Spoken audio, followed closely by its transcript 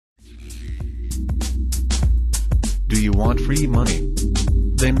Do you want free money?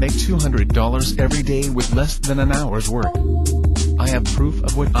 Then make $200 every day with less than an hour's work. I have proof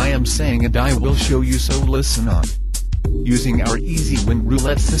of what I am saying and I will show you, so listen on. Using our easy win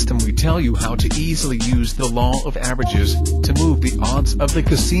roulette system, we tell you how to easily use the law of averages to move the odds of the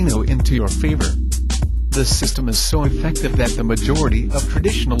casino into your favor. This system is so effective that the majority of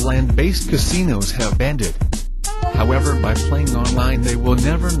traditional land-based casinos have banned it. However, by playing online they will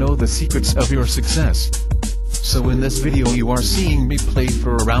never know the secrets of your success. So in this video you are seeing me play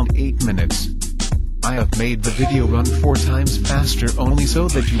for around 8 minutes. I have made the video run 4 times faster only so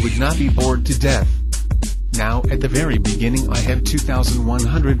that you would not be bored to death. Now at the very beginning I have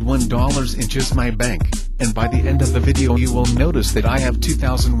 $2,101 in just my bank, and by the end of the video you will notice that I have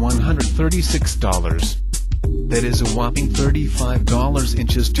 $2,136. That is a whopping $35 in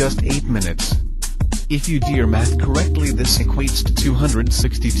just 8 minutes. If you do your math correctly, this equates to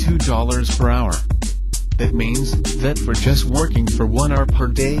 $262 per hour. That means that for just working for 1 hour per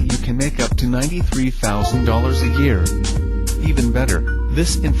day you can make up to $93,000 a year. Even better,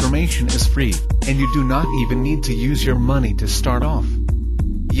 this information is free, and you do not even need to use your money to start off.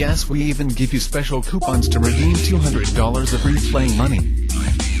 Yes, we even give you special coupons to redeem $200 of replaying money.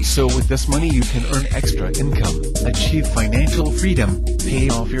 So with this money you can earn extra income, achieve financial freedom, pay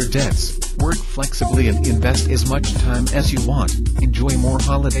off your debts, work flexibly and invest as much time as you want, enjoy more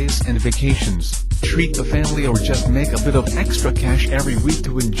holidays and vacations, treat the family, or just make a bit of extra cash every week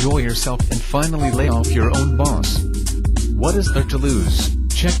to enjoy yourself and finally lay off your own boss. What is there to lose?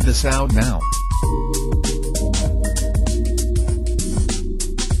 Check this out now.